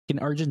in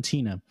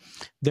Argentina,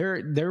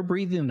 they're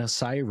breathing a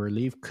sigh of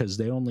relief because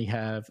they only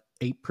have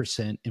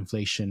 8%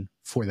 inflation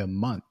for the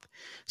month.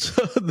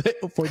 So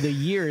for the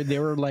year, they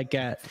were like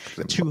at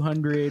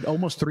 200,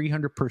 almost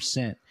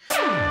 300%.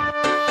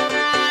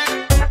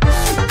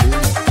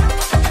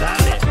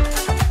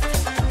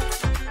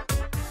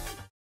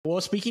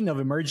 Well, speaking of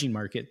emerging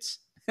markets,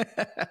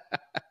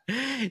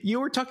 you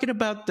were talking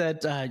about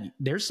that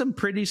there's some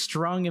pretty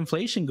strong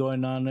inflation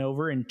going on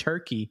over in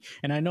Turkey.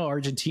 And I know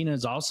Argentina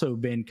has also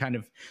been kind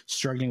of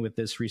struggling with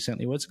this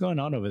recently. What's going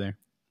on over there?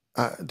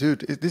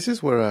 Dude, this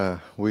is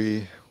where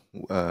we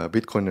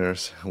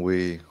Bitcoiners,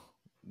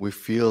 we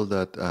feel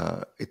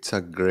that it's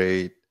a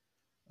great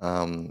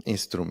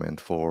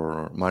instrument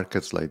for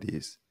markets like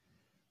this.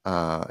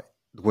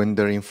 When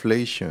their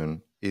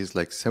inflation is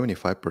like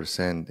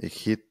 75%, it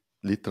hit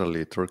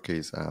literally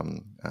Turkey's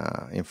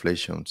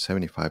inflation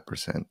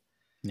 75%.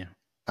 Yeah,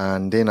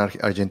 and then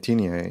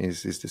Argentina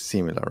is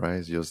similar, right?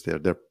 It's just their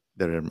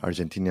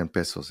Argentinian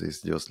pesos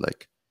is just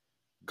like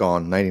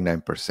gone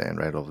 99%,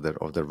 right,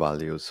 of their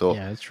value. So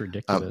yeah, it's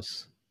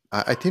ridiculous.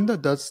 I think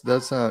that's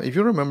if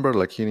you remember,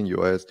 like here in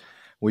US,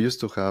 we used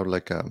to have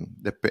like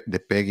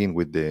the pegging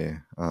with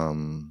the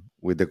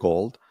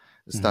gold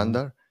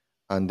standard.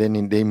 And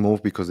then they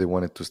moved because they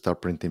wanted to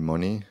start printing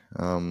money.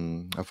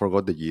 I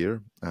forgot the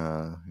year,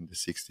 in the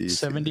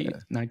 60s.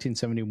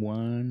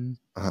 1971.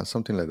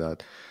 Something like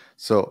that.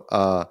 So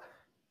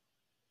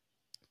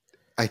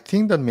I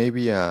think that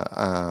maybe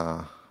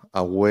a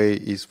way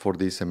is for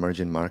these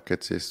emerging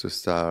markets is to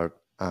start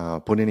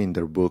putting in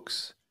their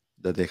books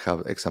that they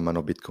have X amount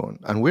of Bitcoin.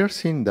 And we're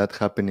seeing that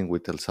happening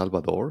with El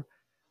Salvador.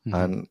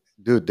 And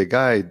dude, the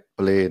guy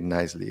played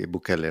nicely,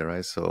 Bukele,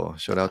 right? So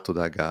shout out to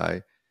that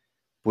guy.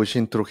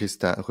 Pushing through his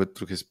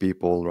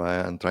people,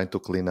 right, and trying to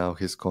clean out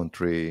his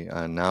country,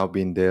 and now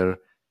being there,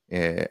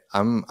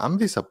 I'm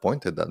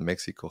disappointed that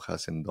Mexico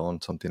hasn't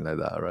done something like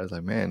that, right?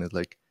 Like, man, it's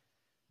like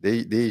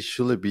they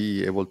should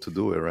be able to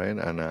do it, right?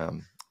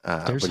 And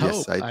there's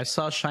hope. Yes, I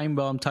saw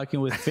Scheinbaum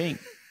talking with Fink,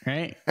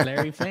 right?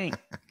 Larry Fink.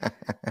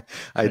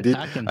 I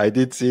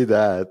did see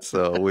that.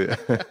 So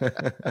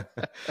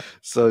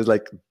so it's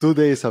like 2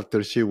 days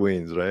after she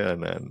wins, right?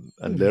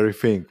 And Larry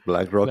Fink,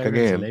 BlackRock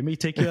again. Let me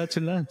take you out to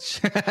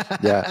lunch.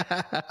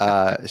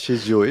 Yeah,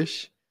 she's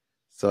Jewish,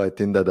 so I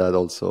think that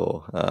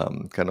also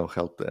kind of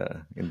helped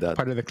in that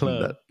part of the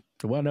club.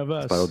 One of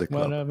us. Part of the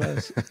club. One of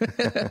us.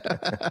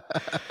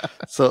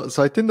 So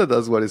I think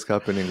that's what is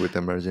happening with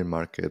emerging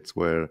markets,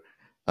 where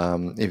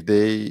if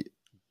they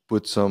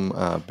put some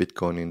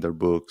Bitcoin in their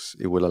books,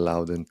 it will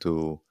allow them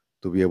to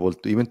be able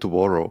to even to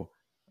borrow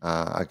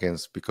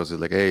against, because it's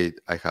like, hey,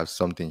 I have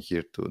something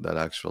here that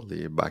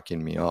actually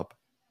backing me up,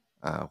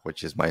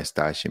 which is my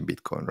stash in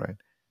Bitcoin, right?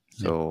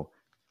 Yeah. So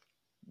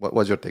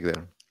what's your take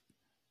there?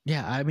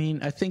 Yeah, I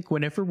mean, I think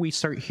whenever we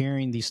start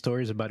hearing these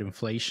stories about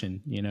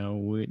inflation,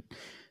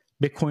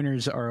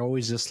 Bitcoiners are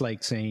always just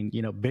like saying,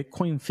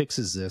 Bitcoin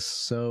fixes this.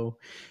 So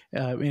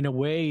in a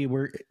way,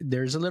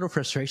 there's a little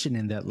frustration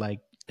in that,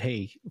 like,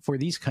 hey, for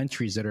these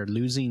countries that are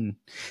losing,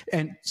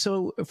 and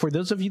so for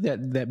those of you that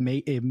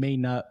it may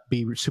not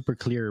be super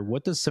clear,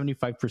 what does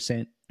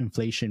 75%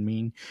 inflation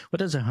mean? What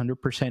does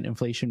 100%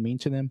 inflation mean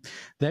to them?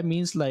 That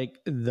means like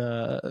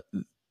the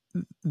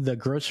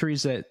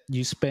groceries that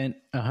you spent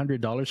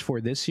 $100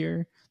 for this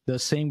year, the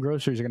same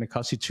groceries are going to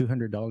cost you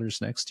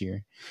 $200 next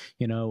year,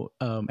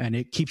 and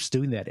it keeps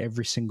doing that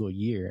every single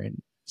year.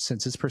 And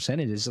since its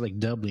percentage is like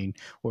doubling,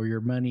 or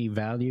your money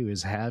value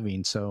is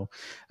halving, so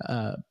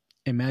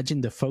imagine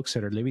the folks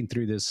that are living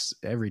through this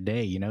every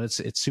day.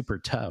 It's super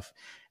tough,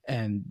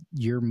 and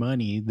your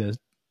money,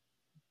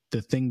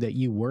 the thing that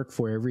you work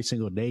for every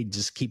single day,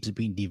 just keeps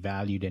being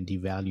devalued and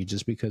devalued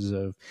just because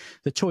of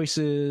the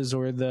choices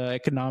or the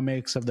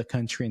economics of the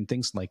country and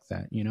things like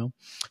that,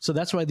 So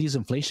that's why these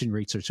inflation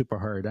rates are super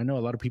hard. I know a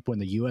lot of people in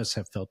the US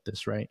have felt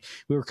this, right?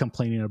 We were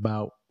complaining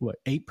about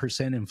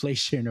 8%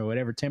 inflation or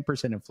whatever,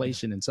 10%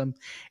 inflation in some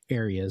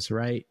areas,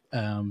 right?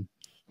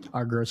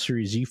 Our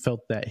groceries, you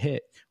felt that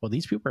hit. Well,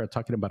 these people are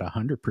talking about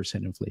 100%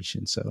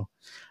 inflation. So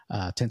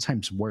 10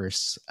 times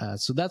worse.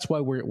 So that's why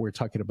we're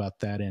talking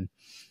about that. And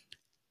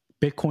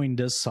Bitcoin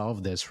does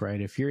solve this,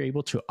 right? If you're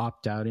able to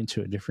opt out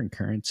into a different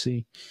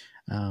currency,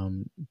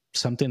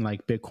 something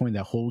like Bitcoin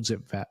that holds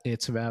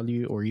its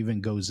value or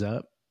even goes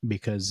up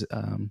because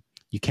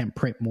you can't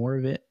print more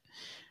of it,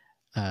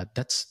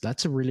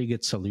 that's a really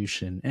good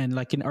solution. And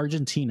like in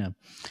Argentina,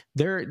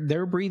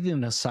 they're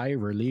breathing a sigh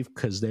of relief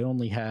because they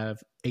only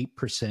have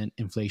 8%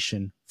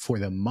 inflation for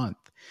the month.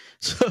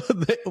 So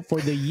for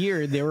the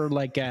year, they were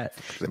like at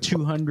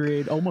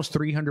 200, almost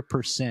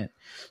 300%.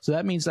 So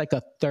that means like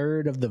a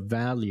third of the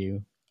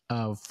value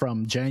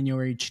from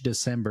January to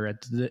December.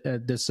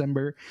 At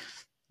December,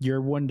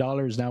 your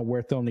 $1 is now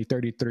worth only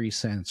 33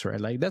 cents,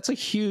 right? Like that's a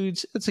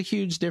huge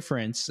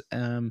difference.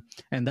 And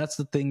that's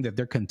the thing that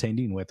they're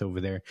contending with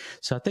over there.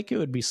 So I think it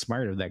would be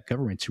smart of that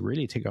government to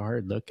really take a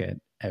hard look at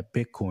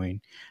Bitcoin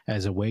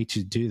as a way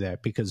to do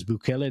that, because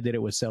Bukele did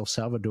it with El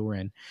Salvador,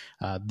 and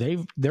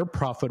they're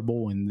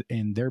profitable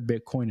in their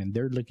Bitcoin, and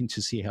they're looking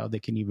to see how they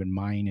can even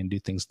mine and do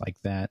things like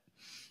that.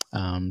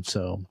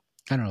 So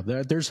I don't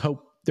know. There's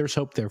hope. There's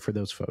hope there for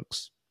those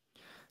folks.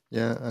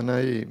 Yeah, and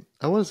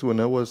I was when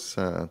I was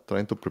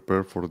trying to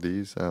prepare for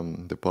this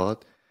the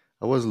pod,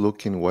 I was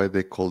looking why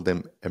they call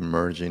them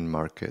emerging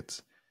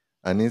markets,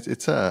 and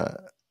it's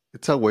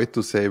a way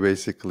to say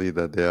basically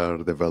that they are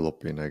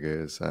developing, I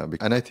guess.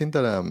 And I think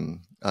that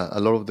a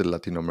lot of the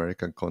Latin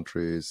American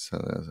countries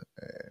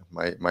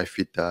might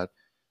fit that.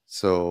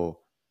 So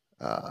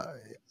uh,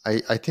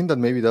 I think that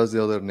maybe that's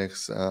the other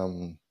next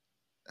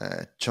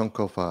chunk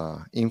of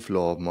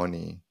inflow of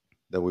money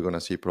that we're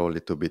gonna see probably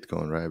to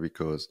Bitcoin, right?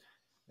 Because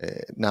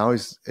now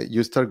is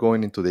you start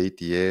going into the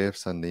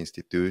ETFs and the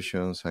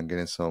institutions and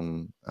getting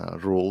some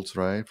rules,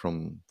 right,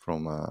 from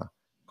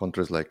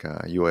countries like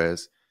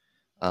US.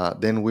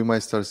 Then we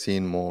might start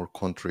seeing more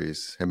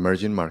countries,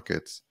 emerging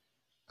markets,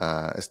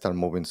 start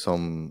moving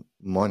some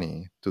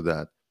money to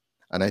that.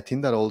 And I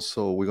think that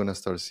also we're gonna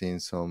start seeing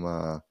some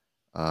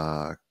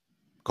uh,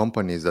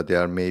 companies that they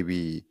are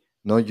maybe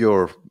not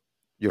your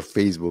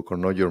Facebook or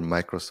not your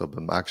Microsoft,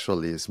 but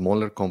actually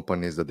smaller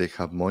companies that they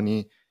have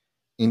money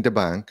in the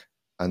bank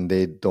and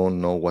they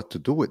don't know what to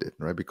do with it,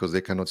 right? Because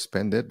they cannot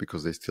spend it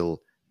because they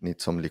still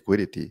need some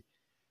liquidity,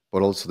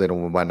 but also they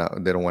don't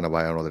wanna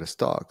buy another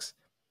stocks.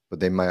 But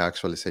they might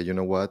actually say, you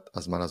know what,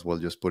 as might as well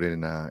just put it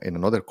in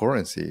another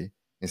currency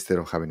instead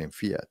of having in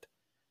fiat.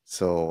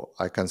 So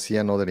I can see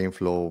another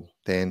inflow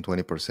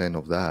 10-20%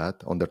 of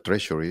that on their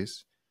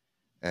treasuries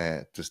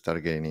to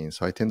start gaining.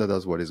 So I think that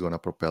that's what is going to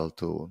propel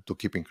to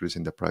keep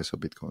increasing the price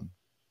of Bitcoin.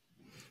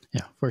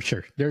 Yeah, for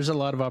sure. There's a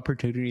lot of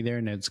opportunity there,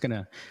 and it's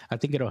gonna. I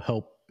think it'll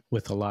help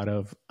with a lot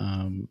of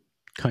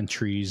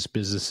countries,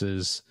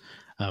 businesses,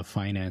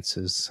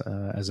 finances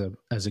as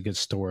a good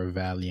store of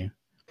value.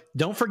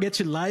 Don't forget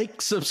to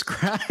like,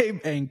 subscribe,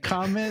 and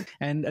comment.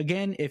 And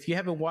again, if you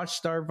haven't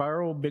watched our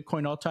viral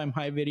Bitcoin all-time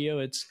high video,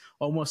 it's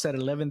almost at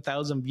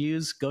 11,000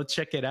 views. Go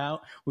check it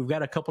out. We've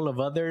got a couple of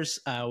others.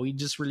 We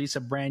just released a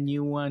brand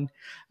new one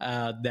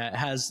that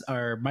has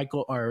our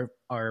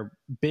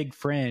big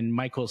friend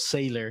Michael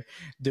Saylor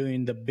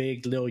doing the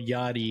big Lil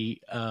Yachty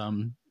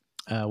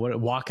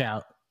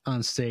walkout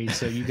on stage,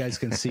 so you guys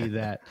can see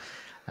that.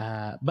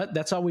 But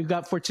that's all we've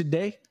got for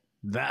today.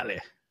 Vale.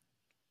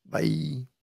 Bye.